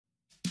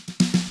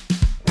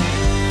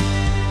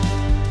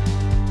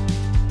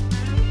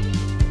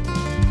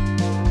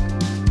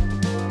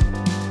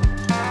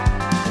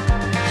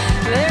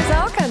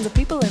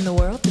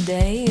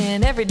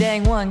every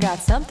dang one got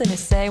something to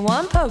say.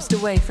 One post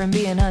away from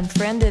being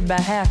unfriended by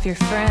half your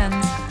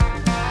friends.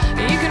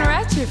 You can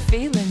write your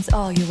feelings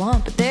all you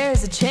want, but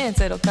there's a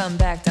chance it'll come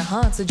back to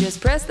haunt. So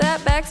just press that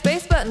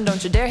backspace button,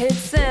 don't you dare hit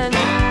send.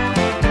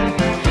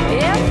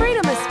 Yeah,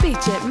 freedom of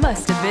speech, it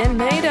must have been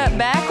made up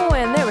back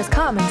when there was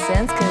common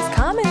sense, 'cause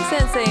common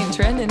sense ain't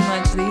trending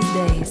much these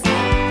days.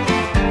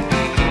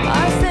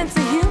 Our sense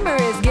of humor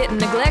is getting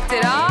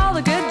neglected. All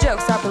the good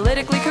jokes are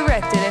politically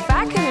corrected. If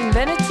I could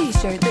invent a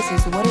t-shirt, this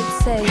is what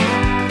it'd say.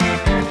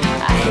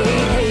 I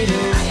hate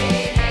haters,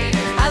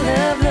 I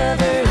love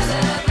lovers,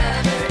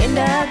 and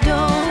I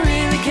don't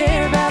really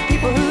care about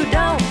people who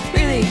don't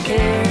really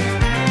care.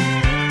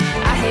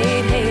 I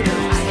hate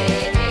haters,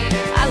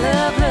 I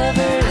love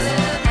lovers,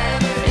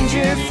 and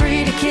you're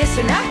free to kiss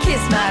and I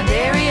kiss my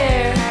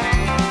derriere.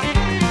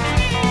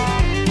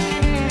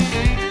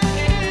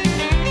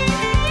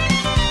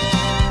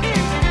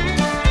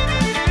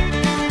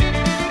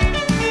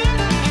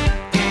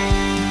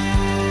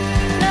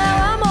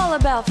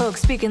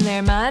 Folks speaking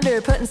their mind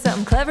or putting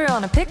something clever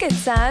on a picket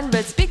sign,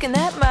 but speaking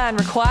that mind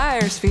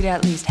requires for you to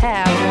at least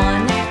have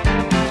one.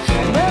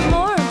 But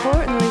more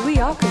importantly, we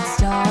all could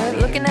start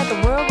looking at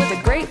the world with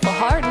a grateful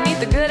heart and eat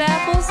the good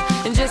apples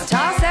and just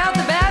toss out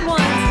the bad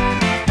ones.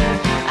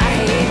 I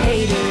hate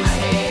haters,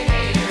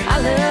 I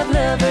love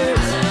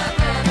lovers,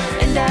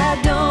 and I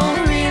don't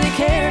really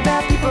care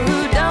about people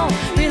who don't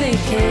really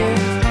care.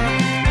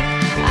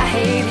 I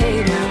hate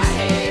haters,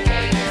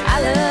 I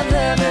love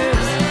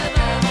lovers,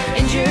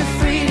 and you're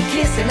free to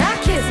kiss and I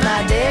kiss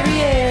my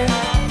derriere.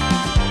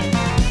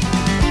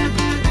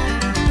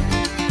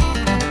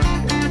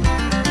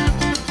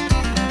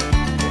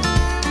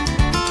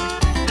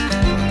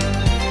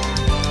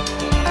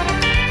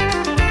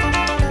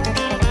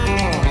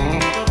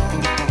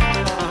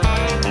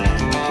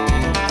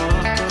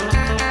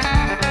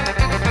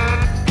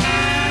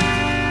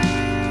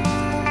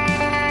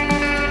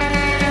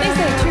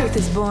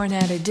 Is born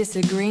out of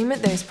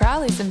disagreement. There's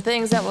probably some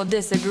things that we'll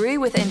disagree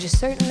with, and you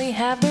certainly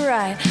have the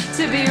right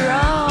to be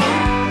wrong.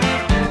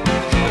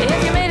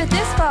 If you made it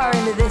this far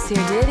into this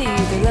here ditty,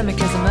 either love me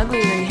 'cause I'm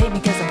ugly or you hate me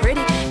 'cause I'm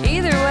pretty.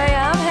 Either way,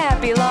 I'm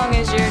happy long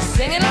as you're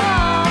singing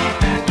along.